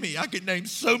want Tammy. I could name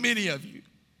so many of you.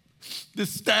 The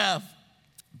staff,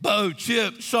 Bo,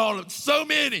 Chip, Charlotte, so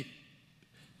many.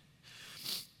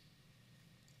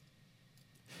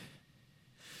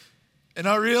 And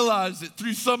I realized that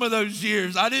through some of those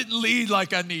years, I didn't lead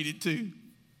like I needed to.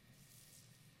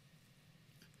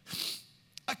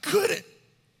 I couldn't.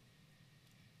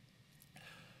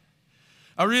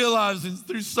 I realized that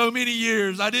through so many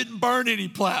years, I didn't burn any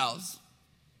plows.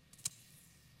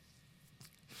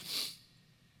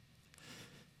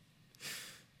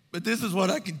 But this is what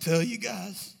I can tell you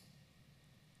guys.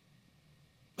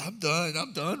 I'm done.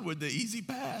 I'm done with the easy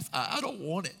path. I don't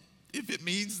want it. If it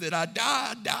means that I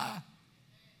die, I die.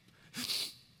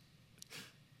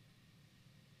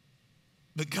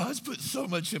 But God's put so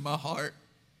much in my heart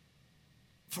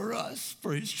for us,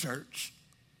 for his church,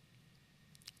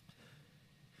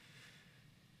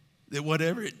 that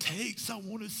whatever it takes, I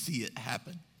want to see it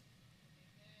happen.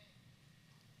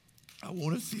 I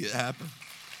want to see it happen.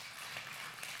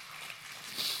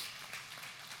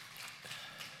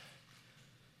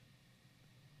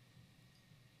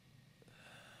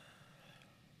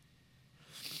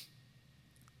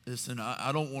 Listen,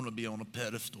 I don't want to be on a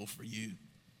pedestal for you.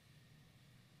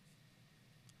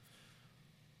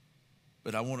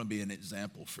 But I want to be an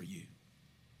example for you.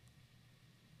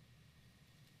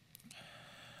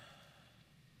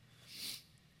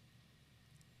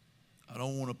 I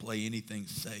don't want to play anything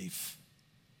safe.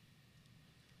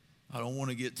 I don't want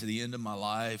to get to the end of my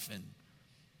life and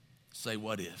say,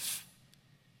 what if?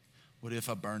 What if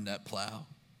I burned that plow?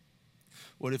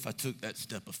 What if I took that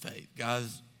step of faith?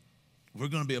 Guys, we're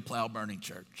going to be a plow-burning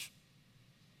church.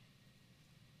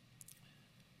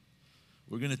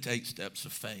 We're going to take steps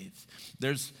of faith.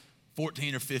 There's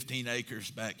 14 or 15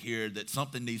 acres back here that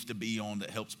something needs to be on that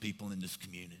helps people in this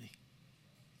community.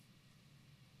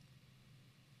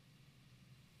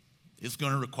 It's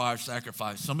going to require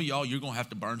sacrifice. Some of y'all, you're going to have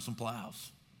to burn some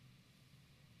plows.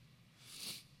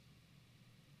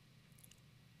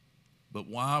 But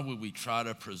why would we try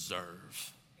to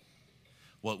preserve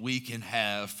what we can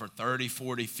have for 30,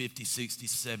 40, 50, 60,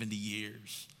 70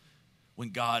 years when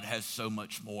God has so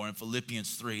much more? In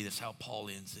Philippians 3, that's how Paul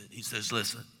ends it. He says,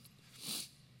 listen,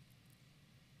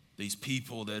 these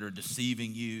people that are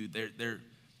deceiving you, their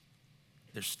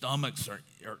stomachs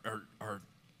are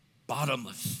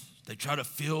bottomless. They try to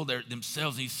fill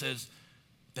themselves. He says,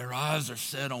 their eyes are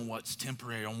set on what's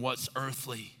temporary, on what's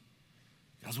earthly.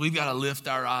 Because we've got to lift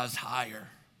our eyes higher.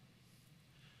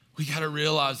 We got to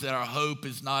realize that our hope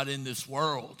is not in this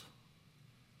world,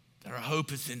 that our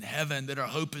hope is in heaven, that our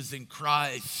hope is in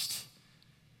Christ.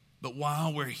 But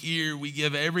while we're here, we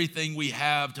give everything we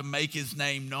have to make his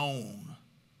name known,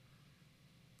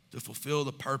 to fulfill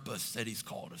the purpose that he's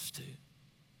called us to.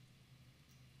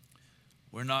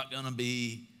 We're not going to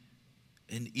be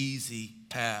an easy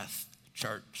path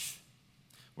church.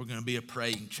 We're going to be a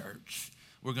praying church.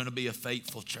 We're going to be a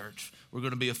faithful church. We're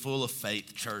going to be a full of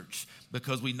faith church,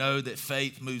 because we know that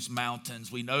faith moves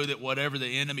mountains. We know that whatever the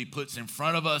enemy puts in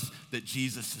front of us, that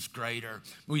Jesus is greater.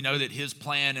 We know that his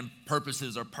plan and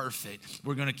purposes are perfect.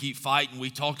 We're going to keep fighting.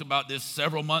 We talked about this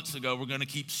several months ago. We're going to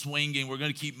keep swinging. We're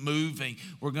going to keep moving.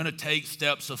 We're going to take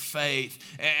steps of faith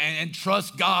and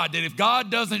trust God that if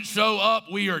God doesn't show up,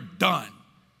 we are done.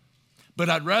 But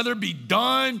I'd rather be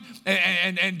done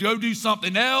and go do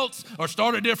something else or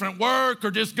start a different work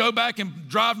or just go back and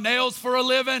drive nails for a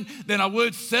living than I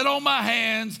would sit on my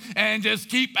hands and just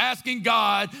keep asking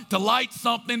God to light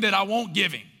something that I won't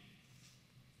give him.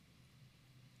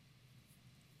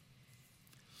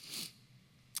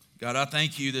 God, I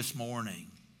thank you this morning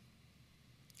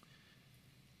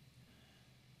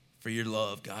for your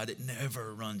love, God. It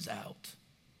never runs out.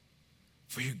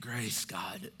 For your grace,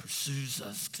 God, it pursues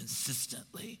us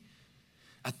consistently.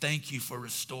 I thank you for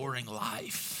restoring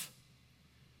life.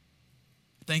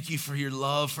 Thank you for your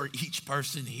love for each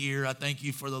person here. I thank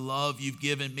you for the love you've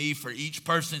given me for each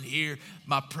person here.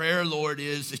 My prayer, Lord,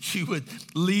 is that you would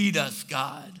lead us,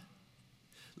 God.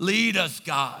 Lead us,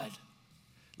 God.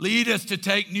 Lead us to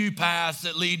take new paths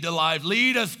that lead to life.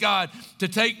 Lead us, God, to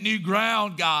take new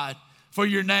ground, God, for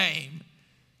your name.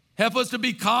 Help us to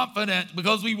be confident,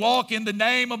 because we walk in the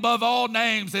name above all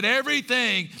names, that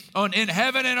everything in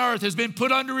heaven and earth has been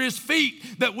put under his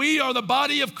feet, that we are the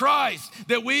body of Christ,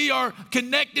 that we are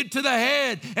connected to the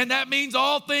head, and that means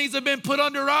all things have been put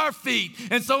under our feet.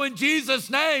 And so in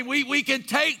Jesus' name, we can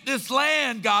take this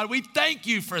land, God. We thank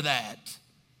you for that.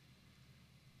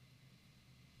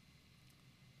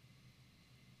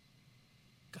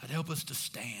 God, help us to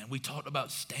stand. We talked about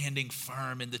standing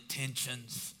firm in the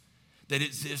tensions that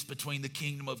exists between the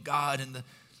kingdom of God and the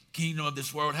kingdom of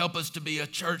this world. Help us to be a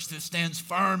church that stands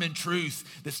firm in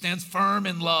truth, that stands firm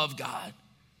in love, God.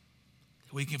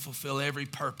 That we can fulfill every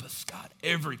purpose, God,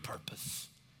 every purpose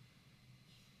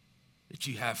that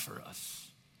you have for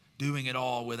us. Doing it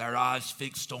all with our eyes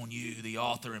fixed on you, the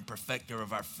author and perfecter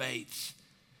of our faith,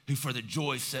 who for the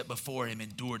joy set before him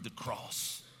endured the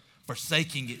cross,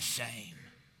 forsaking its shame.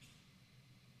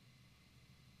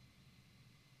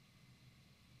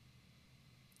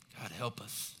 God, help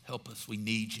us. Help us. We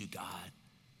need you, God.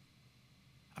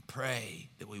 I pray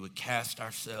that we would cast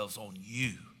ourselves on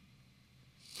you.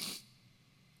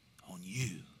 On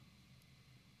you.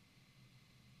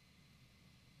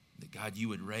 That, God, you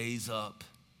would raise up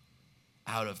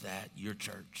out of that your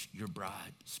church, your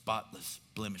bride, spotless,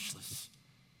 blemishless,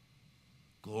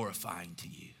 glorifying to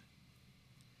you.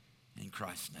 In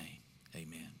Christ's name,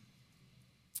 amen.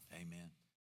 Amen.